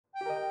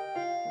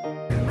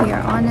we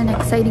are on an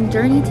exciting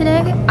journey today.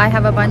 I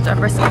have a bunch of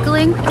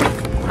recycling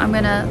I'm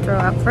gonna throw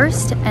out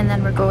first, and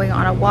then we're going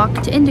on a walk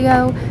to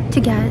Indigo to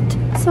get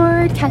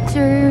Sword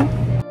Catcher.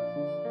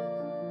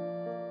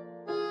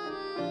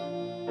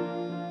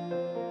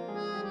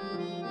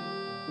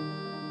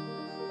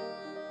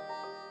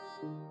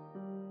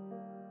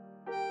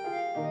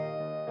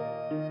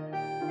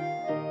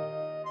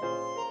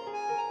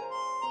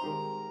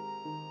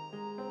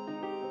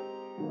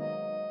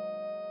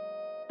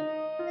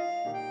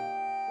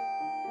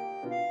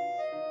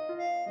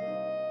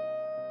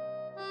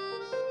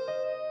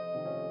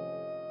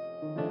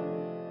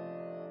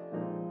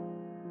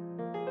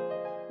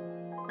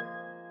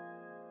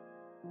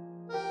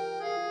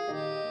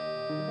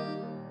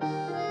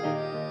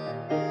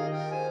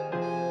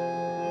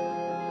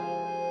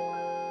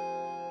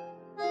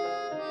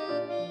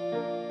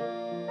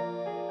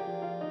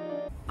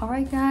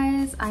 Alright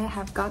guys, I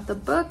have got the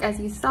book. As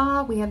you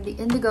saw, we have the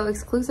Indigo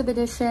exclusive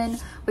edition,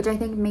 which I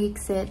think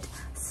makes it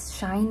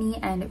shiny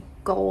and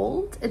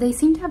gold. They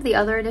seem to have the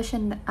other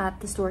edition at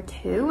the store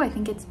too. I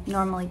think it's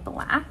normally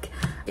black.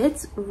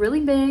 It's really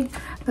big,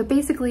 but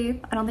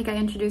basically, I don't think I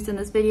introduced in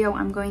this video,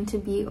 I'm going to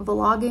be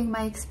vlogging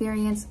my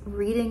experience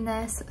reading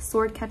this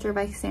Sword Catcher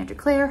by Cassandra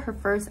Clare, her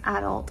first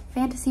adult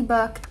fantasy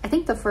book. I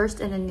think the first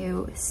in a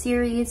new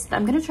series.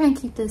 I'm gonna try and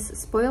keep this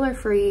spoiler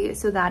free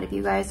so that if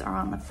you guys are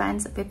on the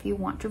fence if you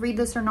want to read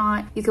this or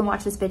not, you can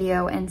watch this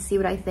video and see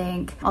what I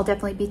think. I'll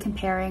definitely be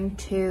comparing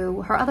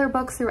to her other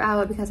books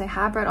throughout because I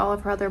have read all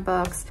of her other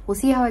books. We'll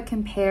see how it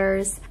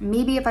compares.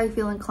 Maybe if I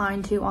feel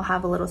inclined to, I'll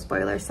have a little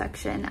spoiler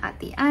section at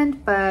the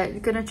end, but I'm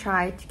gonna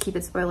try to keep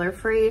it spoiler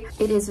free.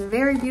 It is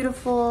very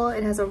beautiful.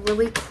 It has a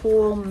really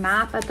cool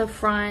map at the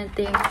front.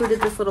 They included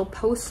this little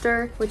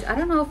poster, which I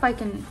don't know if I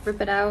can rip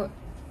it out.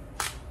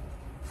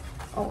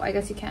 Oh, I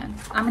guess you can.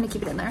 I'm gonna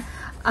keep it in there.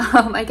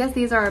 I guess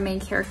these are our main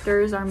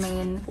characters, our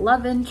main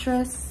love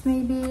interests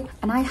maybe.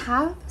 And I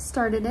have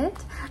started it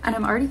and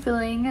I'm already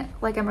feeling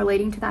like I'm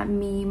relating to that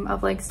meme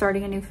of like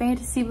starting a new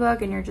fantasy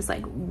book and you're just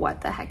like, what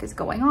the heck is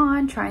going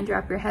on? Trying to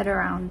wrap your head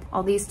around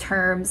all these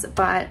terms,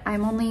 but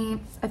I'm only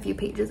a few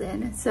pages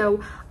in.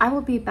 So I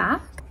will be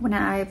back when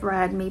I've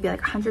read maybe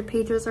like 100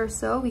 pages or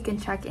so. We can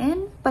check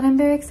in, but I'm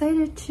very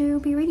excited to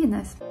be reading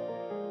this.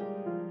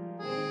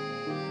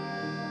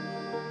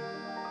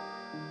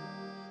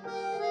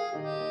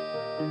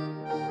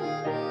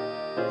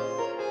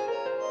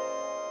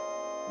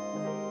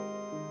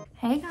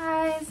 Hey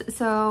guys,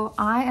 so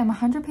I am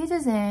 100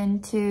 pages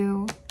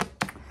into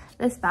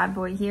this bad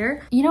boy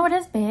here. You know, it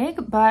is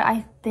big, but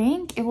I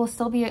think it will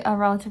still be a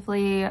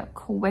relatively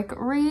quick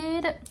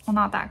read. Well,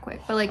 not that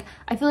quick, but like,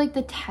 I feel like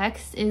the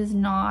text is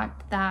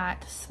not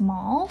that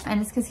small and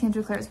it's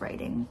Cassandra Clare's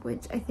writing,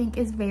 which I think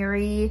is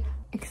very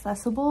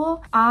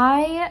accessible.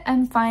 I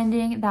am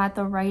finding that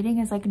the writing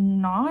is like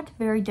not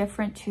very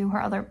different to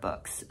her other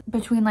books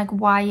between like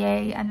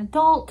YA and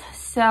adult.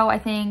 So I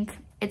think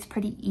it's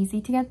pretty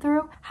easy to get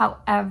through.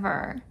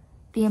 However,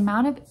 the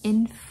amount of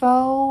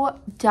info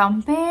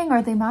dumping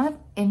or the amount of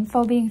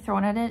info being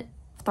thrown at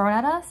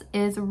us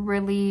is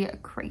really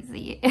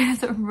crazy.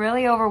 It's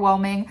really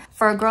overwhelming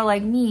for a girl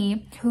like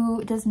me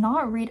who does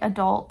not read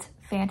adult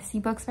fantasy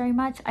books very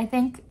much. I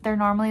think they're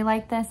normally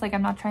like this. Like,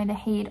 I'm not trying to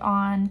hate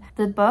on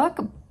the book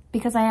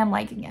because I am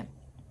liking it.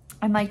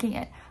 I'm liking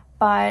it,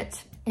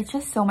 but it's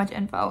just so much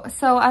info.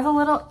 So as a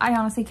little, I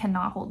honestly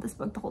cannot hold this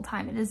book the whole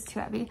time. It is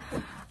too heavy.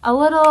 A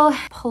little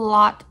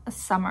plot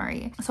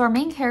summary. So our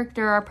main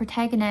character, our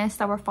protagonist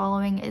that we're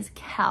following is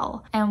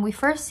Kel. And we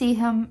first see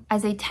him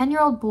as a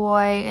 10-year-old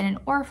boy in an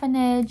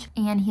orphanage,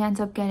 and he ends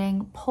up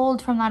getting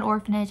pulled from that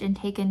orphanage and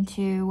taken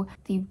to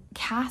the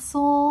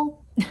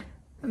castle.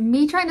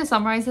 Me trying to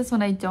summarize this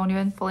when I don't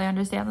even fully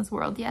understand this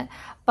world yet.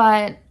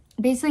 But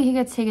basically he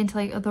gets taken to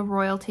like the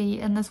royalty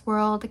in this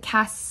world,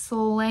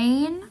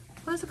 Castlane.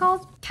 What is it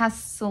called?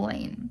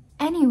 Castlane.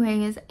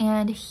 Anyways,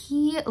 and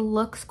he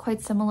looks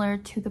quite similar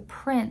to the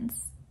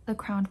prince, the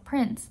crowned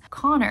prince,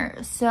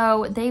 Connor.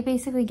 So they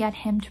basically get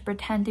him to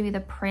pretend to be the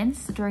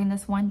prince during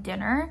this one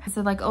dinner. So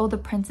like, oh, the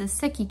prince is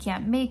sick, he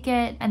can't make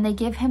it. And they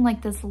give him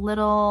like this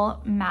little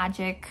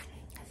magic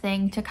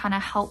thing to kind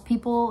of help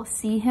people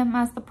see him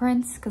as the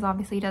prince, because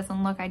obviously he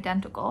doesn't look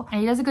identical. And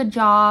he does a good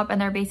job,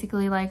 and they're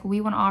basically like, we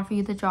want to offer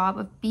you the job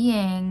of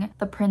being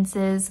the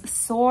prince's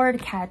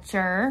sword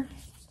catcher,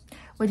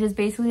 which is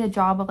basically a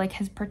job of like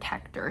his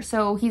protector.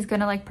 So he's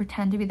gonna like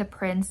pretend to be the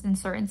prince in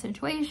certain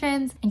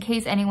situations. In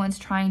case anyone's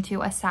trying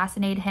to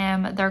assassinate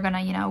him, they're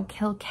gonna, you know,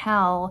 kill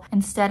Kel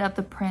instead of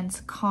the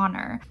prince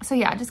Connor. So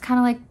yeah, just kind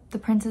of like the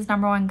prince's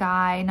number one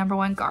guy, number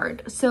one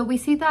guard. So we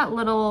see that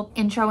little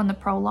intro in the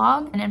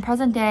prologue. And in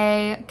present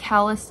day,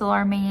 Kel is still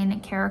our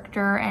main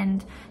character,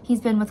 and he's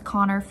been with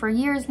Connor for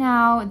years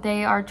now.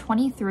 They are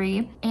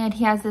 23, and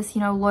he has this,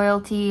 you know,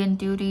 loyalty and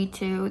duty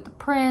to the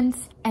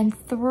prince. And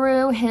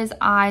through his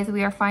eyes,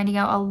 we are finding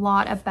out a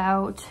lot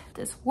about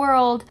this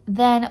world.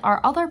 Then our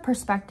other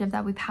perspective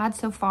that we've had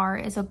so far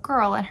is a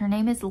girl, and her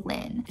name is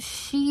Lynn.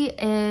 She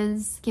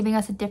is giving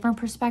us a different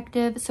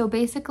perspective. So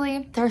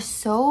basically, there's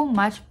so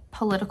much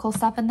political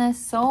stuff in this,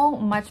 so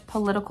much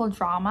political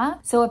drama.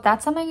 So if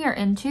that's something you're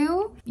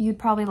into, you'd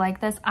probably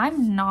like this.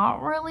 I'm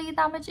not really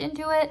that much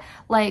into it.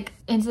 Like,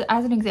 as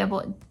an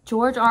example,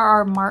 George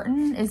R.R.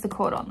 Martin is the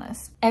quote on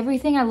this.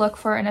 "Everything I look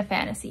for in a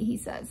fantasy," he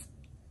says.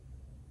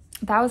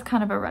 That was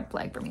kind of a red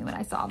flag for me when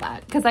I saw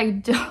that, because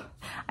I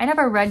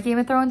never read Game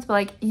of Thrones, but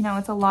like, you know,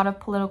 it's a lot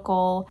of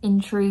political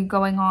intrigue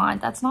going on.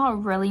 That's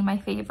not really my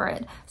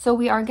favorite. So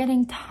we are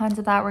getting tons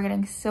of that. We're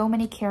getting so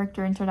many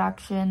character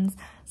introductions,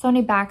 so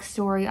many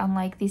backstory on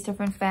like these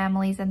different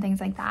families and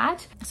things like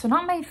that. So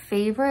not my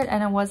favorite,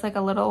 and it was like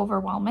a little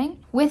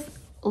overwhelming. With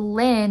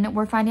Lynn,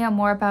 we're finding out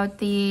more about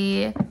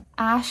the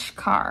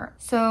Ashkar.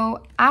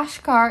 So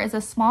Ashkar is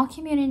a small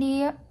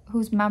community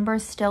whose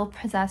members still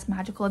possess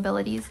magical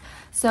abilities.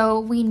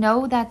 So we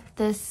know that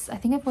this, I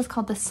think it was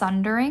called the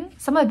Sundering,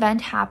 some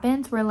event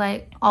happens where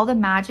like all the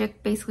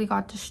magic basically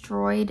got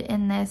destroyed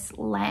in this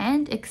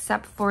land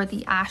except for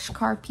the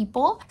Ashkar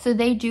people. So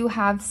they do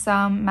have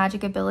some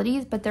magic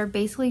abilities, but they're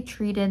basically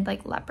treated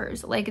like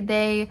lepers. Like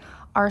they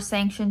are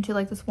sanctioned to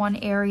like this one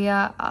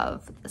area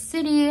of the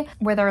city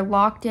where they're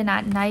locked in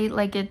at night.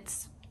 Like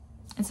it's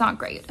not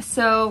great.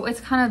 So it's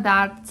kind of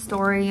that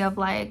story of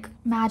like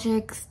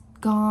magic's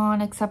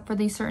gone except for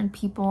these certain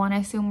people, and I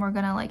assume we're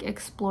gonna like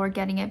explore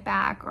getting it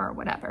back or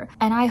whatever.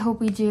 And I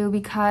hope we do,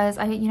 because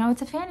you know,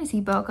 it's a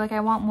fantasy book. Like I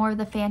want more of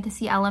the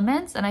fantasy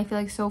elements, and I feel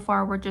like so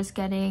far we're just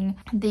getting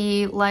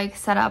the like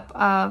setup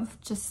of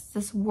just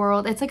this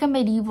world. It's like a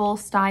medieval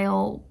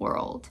style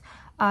world.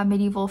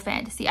 Medieval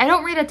fantasy. I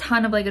don't read a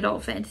ton of like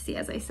adult fantasy,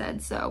 as I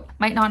said, so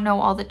might not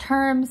know all the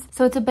terms.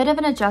 So it's a bit of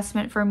an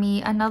adjustment for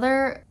me.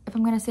 Another, if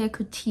I'm gonna say a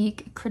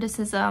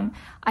criticism,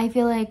 I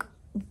feel like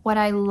what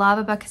I love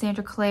about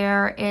Cassandra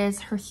Clare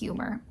is her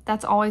humor.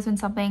 That's always been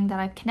something that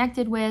I've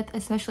connected with,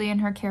 especially in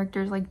her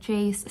characters like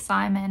Jace,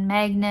 Simon,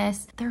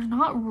 Magnus. There's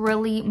not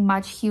really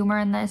much humor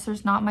in this.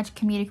 There's not much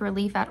comedic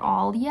relief at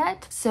all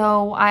yet.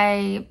 So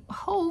I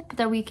hope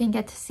that we can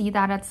get to see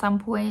that at some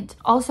point.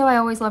 Also, I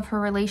always love her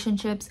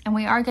relationships, and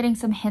we are getting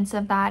some hints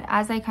of that.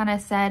 As I kind of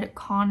said,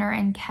 Connor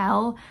and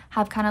Kel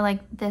have kind of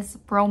like this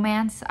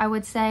romance, I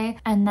would say.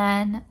 And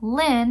then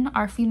Lynn,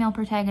 our female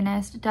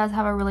protagonist, does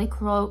have a really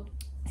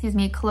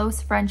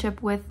close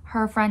friendship with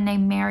her friend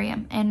named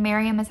Miriam, and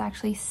Miriam is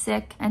actually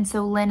sick, and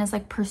so Lynn is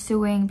like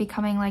pursuing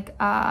becoming like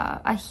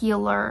a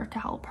healer to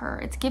help her.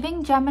 It's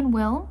giving Jem and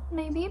Will,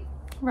 maybe,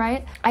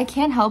 right? I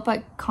can't help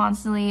but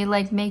constantly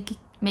like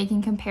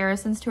making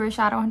comparisons to her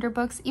Shadowhunter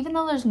books, even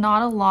though there's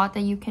not a lot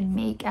that you can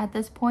make at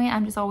this point.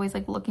 I'm just always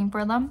like looking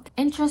for them.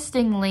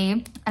 Interestingly,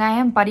 and I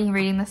am buddy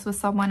reading this with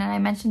someone, and I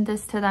mentioned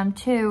this to them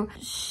too,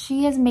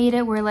 she has made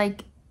it where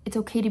like it's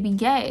okay to be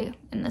gay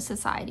in this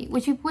society,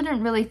 which you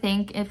wouldn't really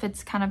think if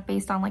it's kind of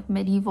based on like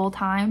medieval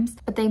times.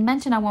 But they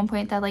mentioned at one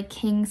point that like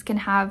kings can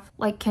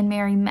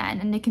marry men,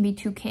 and it can be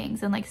two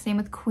kings, and like same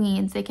with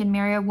queens, they can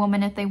marry a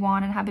woman if they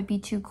want and have it be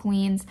two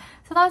queens.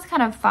 So that was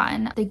kind of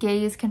fun. The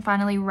gays can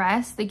finally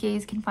rest, the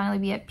gays can finally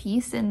be at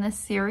peace in this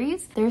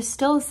series. There's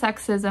still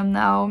sexism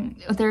though.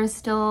 There's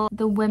still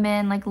the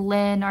women like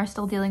Lynn are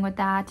still dealing with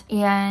that,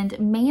 and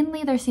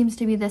mainly there seems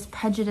to be this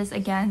prejudice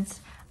against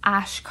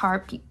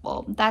Ashkar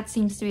people. That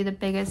seems to be the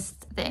biggest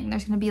thing.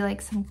 There's gonna be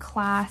like some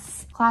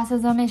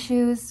classism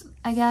issues,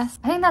 I guess.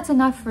 I think that's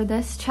enough for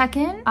this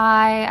check-in.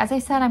 As I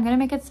said, I'm gonna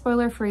make it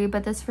spoiler free,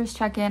 but this first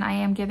check-in I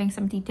am giving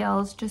some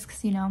details just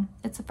because, you know,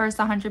 it's the first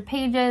 100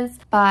 pages.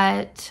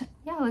 But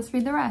yeah, let's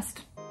read the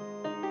rest.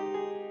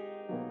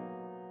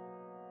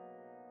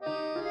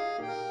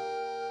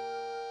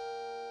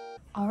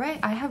 Alright,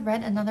 I have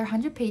read another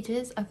 100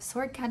 pages of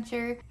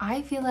Swordcatcher.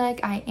 I feel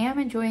like I am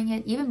enjoying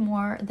it even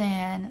more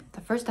than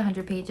the first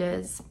 100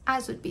 pages,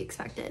 as would be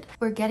expected.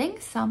 We're getting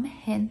some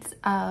hints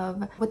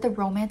of what the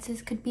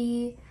romances could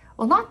be.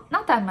 Well,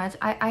 not that much.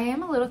 I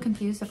am a little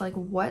confused of like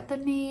what the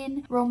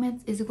main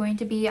romance is going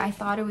to be. I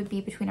thought it would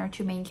be between our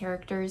two main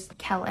characters,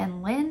 Kel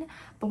and Lynn,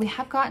 but we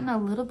have gotten a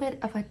little bit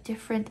of a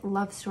different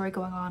love story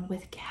going on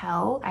with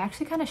Kel. I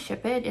actually kind of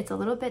ship it. It's a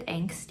little bit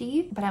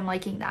angsty, but I'm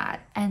liking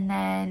that. And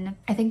then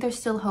I think there's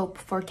still hope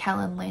for Kel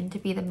and Lynn to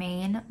be the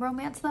main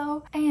romance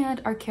though.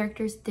 And our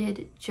characters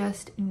did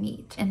just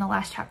meet in the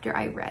last chapter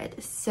I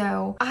read.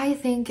 So I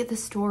think the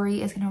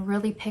story is gonna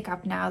really pick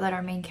up now that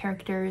our main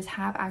characters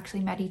have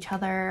actually met each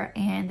other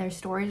and their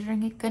stories are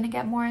gonna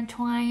get more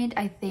entwined.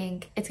 I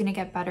think it's gonna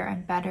get better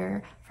and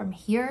better from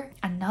here.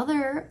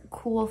 Another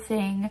cool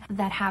thing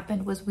that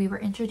happened was we were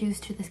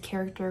introduced to this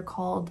character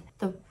called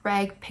the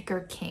Rag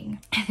Picker King,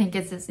 I think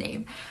is his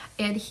name.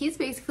 And he's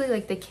basically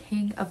like the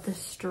king of the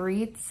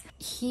streets.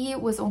 He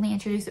was only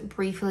introduced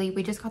briefly.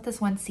 We just got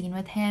this one scene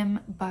with him,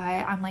 but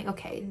I'm like,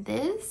 okay,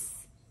 this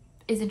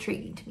is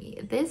intriguing to me.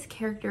 This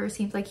character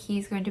seems like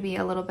he's going to be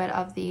a little bit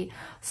of the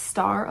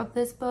star of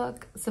this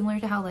book, similar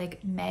to how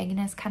like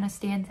Magnus kind of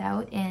stands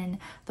out in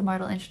the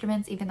Mortal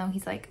Instruments, even though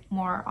he's like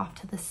more off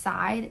to the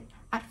side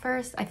at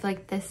first. I feel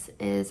like this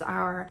is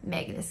our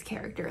Magnus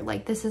character.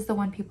 Like this is the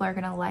one people are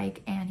gonna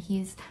like, and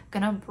he's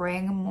gonna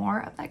bring more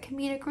of that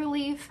comedic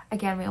relief.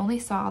 Again, we only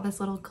saw this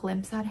little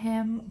glimpse at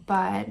him,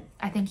 but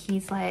I think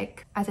he's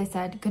like, as I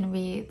said, gonna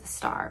be the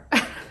star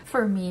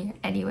for me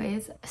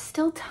anyways.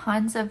 Still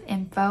tons of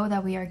info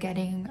that we are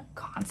getting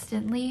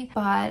constantly,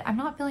 but I'm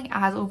not feeling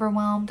as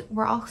overwhelmed.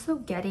 We're also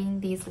getting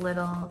these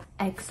little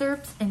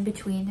excerpts in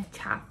between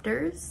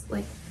chapters,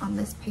 like on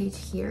this page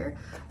here,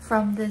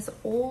 from this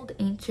old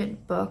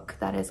ancient book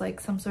that is like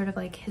some sort of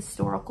like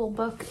historical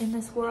book in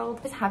this world.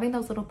 Just having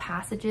those little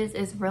passages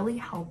is really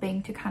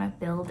helping to kind of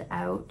build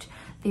out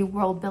the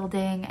world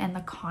building and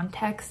the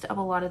context of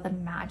a lot of the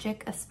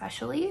magic,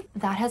 especially.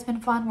 That has been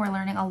fun. We're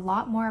learning a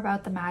lot more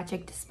about the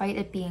magic despite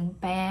it being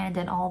banned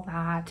and all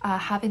that.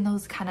 Having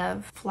those kind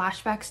of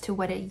flashbacks to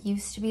what it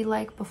used to be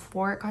like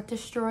before it got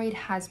destroyed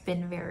has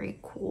been very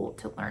cool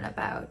to learn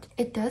about.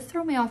 It does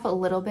throw me off a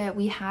little bit.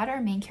 We had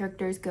our main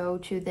characters go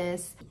to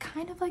this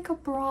kind of like a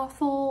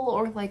brothel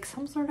or like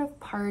some sort of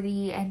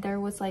party, and there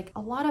was like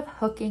a lot of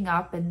hooking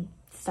up and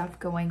stuff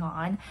going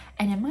on,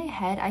 and in my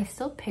head I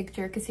still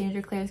picture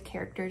Cassandra Clare's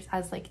characters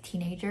as like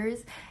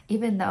teenagers,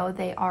 even though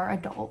they are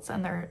adults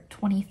and they're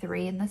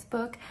 23 in this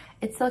book.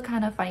 It's still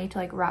kind of funny to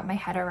like wrap my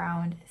head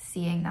around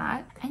seeing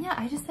that. And yeah,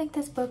 I just think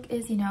this book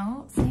is, you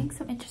know, saying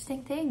some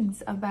interesting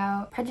things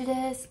about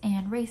prejudice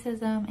and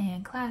racism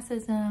and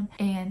classism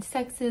and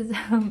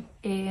sexism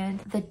and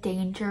the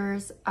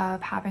dangers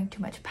of having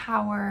too much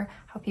power,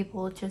 how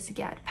people just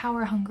get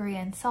power hungry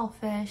and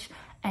selfish,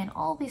 and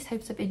all these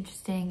types of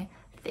interesting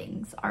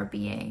things are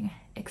being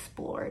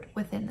explored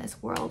within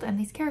this world and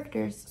these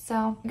characters.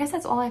 So I guess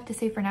that's all I have to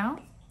say for now.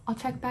 I'll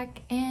check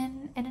back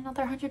in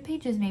another 100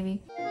 pages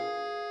maybe.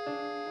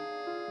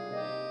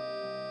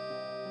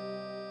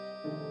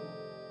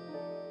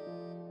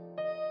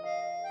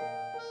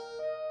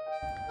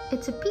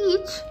 It's a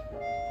peach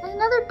and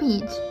another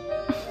peach.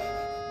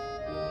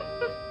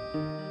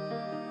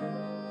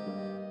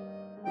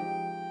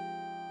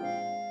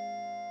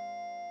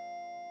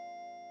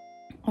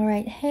 All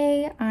right,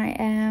 hey, I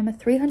am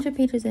 300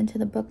 pages into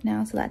the book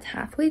now, so that's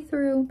halfway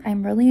through.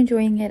 I'm really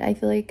enjoying it. I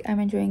feel like I'm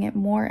enjoying it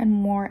more and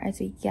more as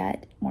we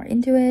get more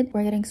into it.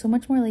 We're getting so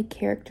much more like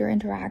character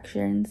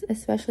interactions,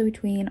 especially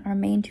between our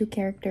main two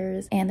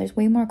characters, and there's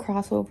way more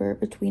crossover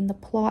between the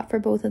plot for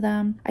both of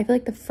them. I feel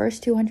like the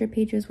first 200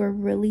 pages were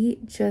really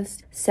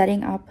just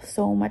setting up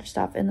so much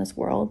stuff in this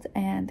world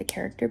and the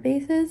character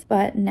bases,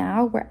 but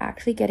now we're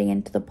actually getting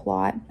into the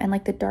plot and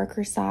like the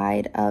darker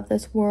side of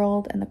this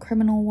world and the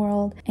criminal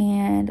world,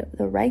 and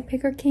the rag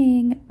picker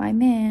king, my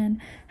man,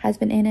 has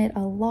been in it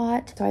a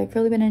lot, so I've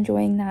really been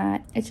enjoying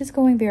that. It's just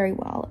going very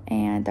well,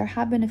 and there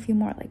have been a few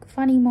more like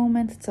funny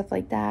moments and stuff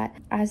like that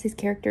as these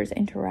characters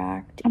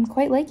interact. I'm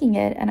quite liking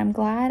it, and I'm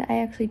glad I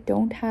actually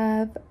don't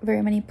have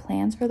very many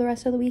plans for the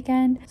rest of the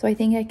weekend, so I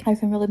think I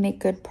can really make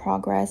good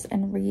progress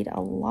and read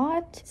a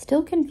lot.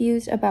 Still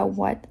confused about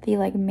what the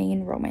like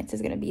main romance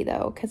is going to be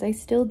though, because I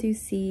still do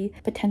see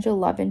potential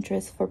love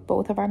interests for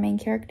both of our main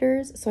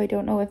characters, so I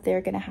don't know if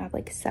they're going to have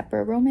like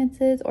separate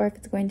romances or if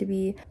it's going to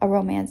be a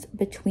romance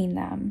between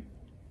them.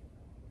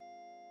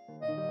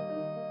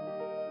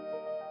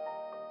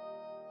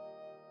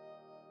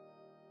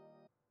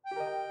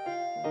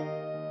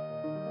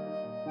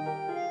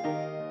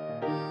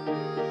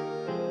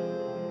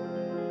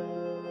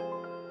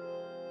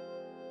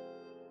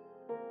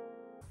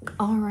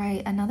 All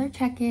right, another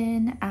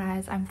check-in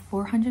as I'm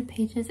 400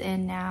 pages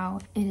in now.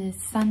 It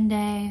is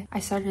Sunday. I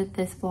started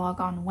this vlog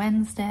on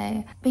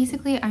Wednesday.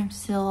 Basically, I'm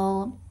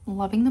still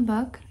loving the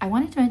book. I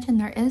wanted to mention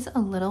there is a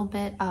little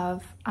bit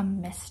of a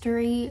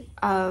mystery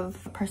of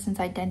a person's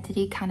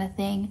identity kind of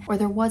thing, or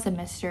there was a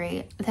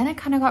mystery. Then it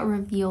kind of got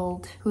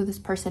revealed who this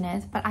person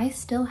is, but I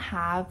still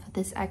have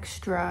this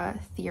extra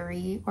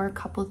theory or a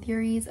couple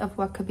theories of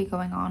what could be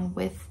going on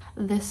with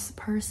this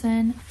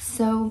person.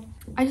 So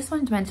I just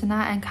wanted to mention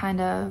that and kind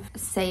of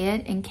say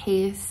it in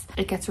case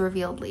it gets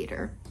revealed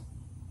later.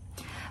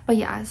 But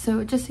yeah,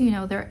 so just so you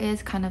know, there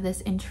is kind of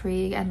this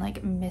intrigue and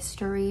like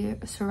mystery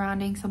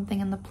surrounding something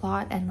in the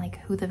plot and like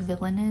who the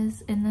villain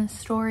is in this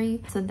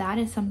story. So that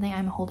is something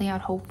I'm holding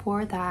out hope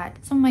for, that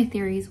some of my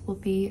theories will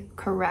be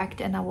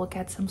correct and that we'll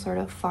get some sort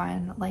of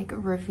fun like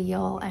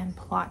reveal and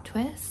plot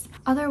twist.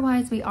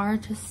 Otherwise, we are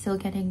just still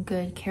getting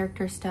good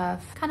character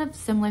stuff, kind of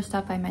similar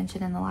stuff I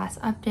mentioned in the last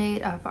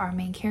update of our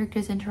main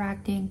characters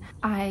interacting.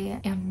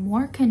 I am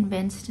more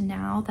convinced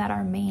now that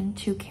our main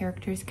two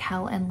characters,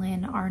 Kel and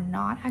Lynn, are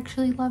not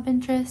actually love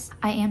interests.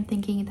 I am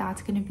thinking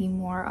that's going to be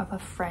more of a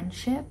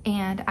friendship,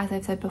 and as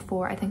I've said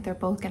before, I think they're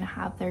both going to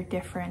have their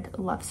different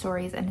love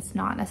stories and it's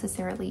not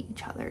necessarily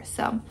each other.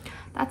 So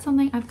that's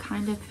something I've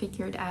kind of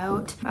figured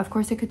out. Of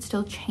course, it could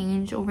still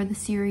change over the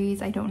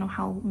series. I don't know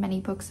how many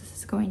books this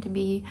is going to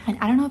be, and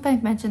I don't know if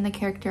I've mentioned the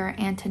character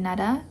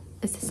Antonetta.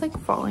 Is this like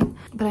falling?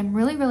 But I'm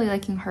really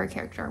liking her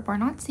character. We're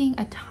not seeing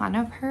a ton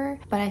of her,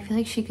 but I feel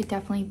like she could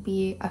definitely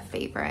be a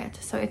favorite.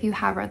 So if you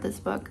have read this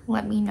book,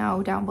 let me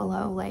know down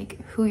below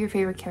like who your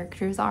favorite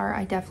characters are.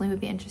 I definitely would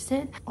be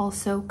interested.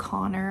 Also,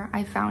 Connor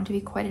I found to be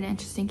quite an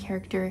interesting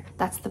character.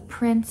 That's the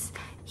prince,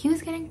 He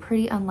was getting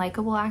pretty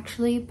unlikable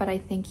actually, but I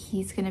think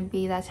he's gonna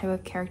be that type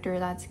of character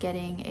that's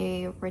getting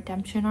a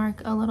redemption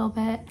arc a little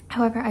bit.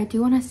 However, I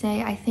do want to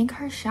say I think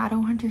her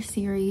Shadowhunter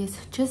series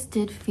just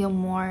did feel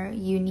more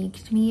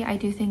unique to me. I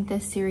do think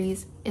this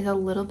series is a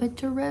little bit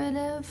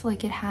derivative.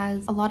 Like, it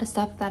has a lot of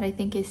stuff that I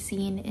think is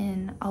seen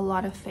in a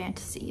lot of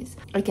fantasies.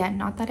 Again,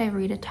 not that I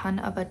read a ton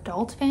of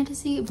adult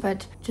fantasy,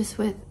 but just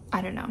with,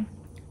 I don't know,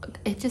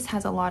 it just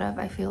has a lot of,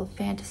 I feel,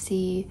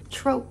 fantasy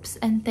tropes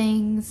and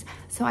things.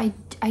 So I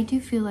do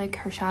feel like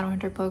her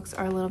Shadowhunter books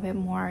are a little bit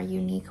more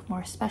unique,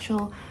 more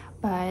special,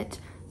 but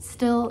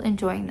still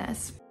enjoying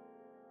this.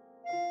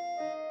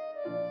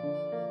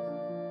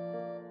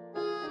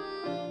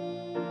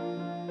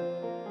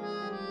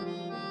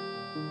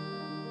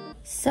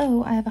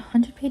 So I have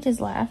 100 pages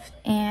left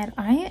and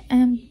I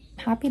am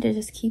happy to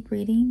just keep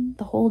reading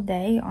the whole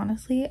day.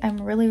 Honestly,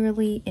 I'm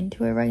really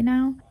into it right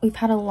now. We've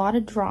had a lot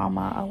of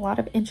drama, a lot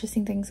of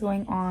interesting things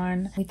going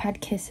on. We've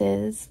had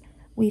kisses.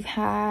 We've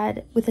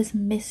had, with this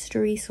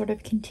mystery sort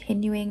of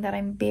continuing, that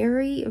I'm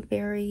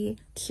very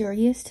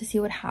curious to see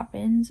what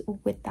happens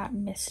with that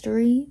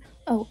mystery.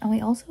 Oh, and we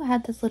also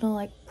had this little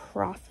like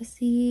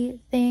prophecy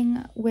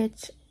thing,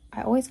 which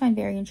I always find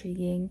very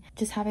intriguing,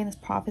 just having this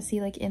prophecy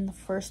like in the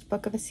first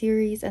book of a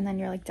series and then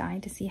you're like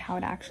dying to see how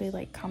it actually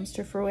like comes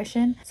to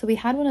fruition. So we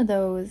had one of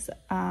those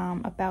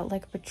about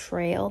like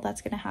betrayal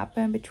that's gonna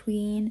happen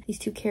between these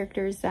two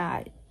characters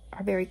that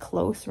are very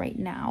close right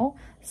now.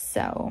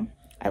 So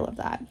I love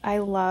that. I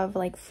love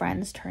like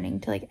friends turning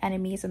to like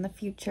enemies in the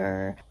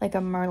future, like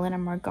a Merlin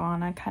and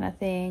Morgana kind of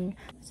thing.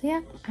 So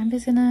yeah, I'm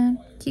just gonna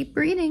keep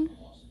reading.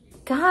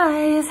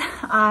 Guys,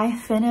 I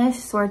finished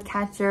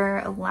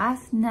Swordcatcher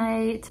last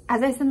night.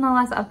 As I said in the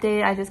last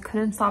update, I just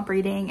couldn't stop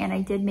reading and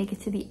I did make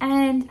it to the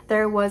end.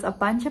 There was a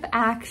bunch of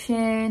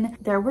action.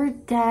 There were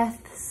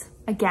deaths.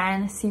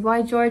 Again, see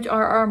why George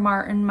R.R.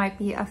 Martin might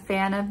be a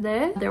fan of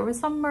this. There was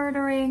some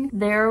murdering.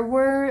 There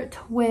were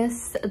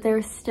twists.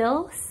 There's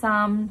still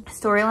some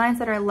storylines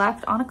that are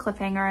left on a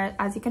cliffhanger.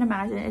 As you can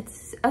imagine,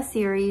 it's a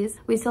series.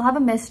 We still have a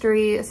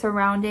mystery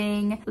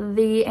surrounding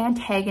the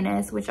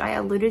antagonist, which I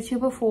alluded to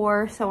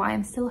before. So I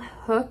am still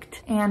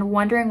hooked and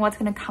wondering what's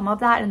going to come of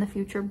that in the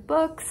future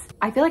books.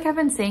 I feel like I've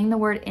been saying the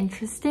word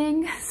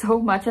interesting so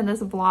much in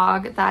this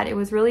vlog that it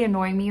was really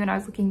annoying me when I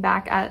was looking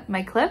back at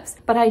my clips,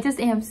 but I just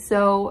am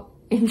so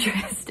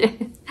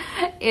interested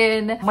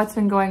in what's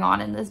been going on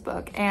in this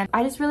book and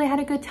I just really had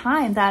a good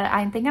time that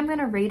I think I'm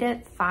gonna rate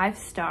it 5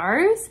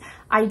 stars.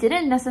 I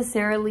didn't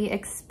necessarily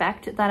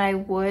expect that I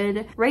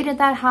would rate it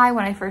that high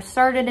when I first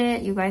started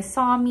it. You guys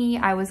saw me.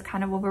 I was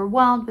kind of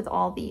overwhelmed with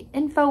all the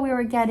info we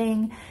were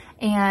getting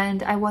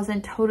and I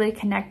wasn't totally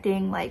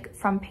connecting like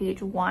from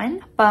page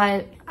 1.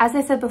 But as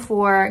I said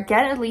before,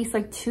 get at least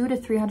like 200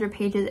 to 300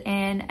 pages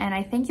in and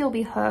I think you'll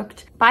be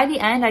hooked. By the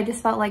end, I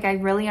just felt like I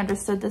really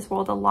understood this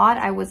world a lot.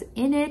 I was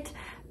in it,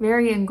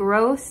 very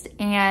engrossed,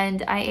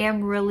 and I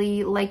am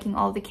really liking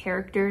all the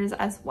characters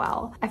as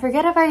well. I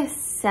forget if I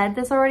said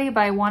this already,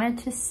 but I wanted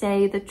to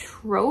say the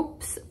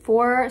tropes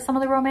for some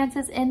of the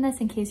romances in this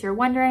in case you're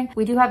wondering.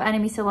 We do have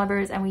enemies to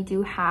lovers and we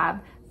do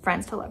have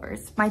friends to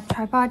lovers. My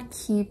tripod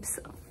keeps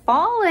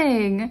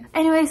falling.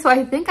 Anyway, so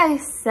I think I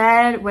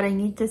said what I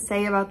need to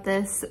say about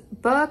this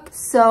book.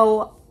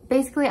 So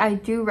basically I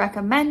do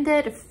recommend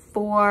it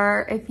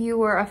for if you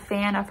were a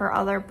fan of her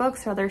other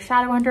books, her other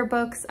Shadowhunter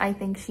books. I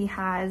think she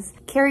has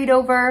carried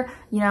over,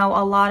 you know,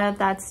 a lot of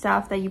that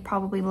stuff that you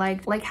probably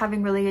liked, like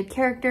having really good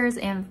characters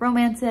and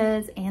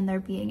romances and there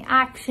being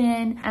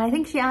action. And I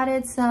think she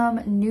added some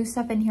new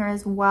stuff in here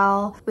as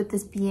well, with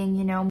this being,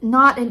 you know,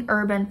 not an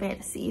urban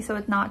fantasy. So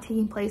it's not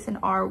taking place in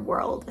our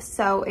world.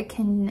 So it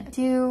can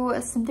do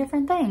some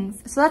different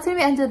things. So that's gonna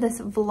be the end of this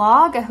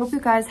vlog. I hope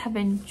you guys have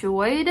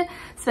enjoyed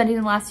spending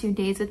the last few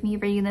days with me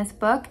reading this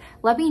book.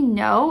 Let me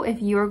know if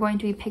you are going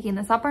to be picking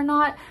this up or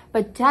not,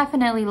 but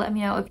definitely let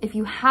me know if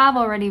you have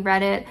already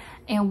read it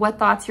and what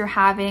thoughts you're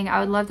having.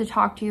 I would love to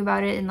talk to you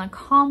about it in the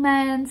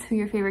comments, who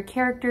your favorite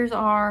characters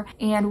are,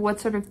 and what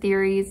sort of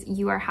theories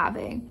you are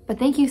having. But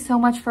thank you so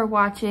much for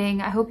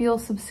watching. I hope you'll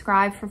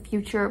subscribe for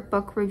future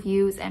book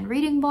reviews and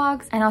reading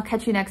vlogs, and I'll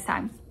catch you next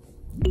time.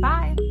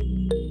 Bye!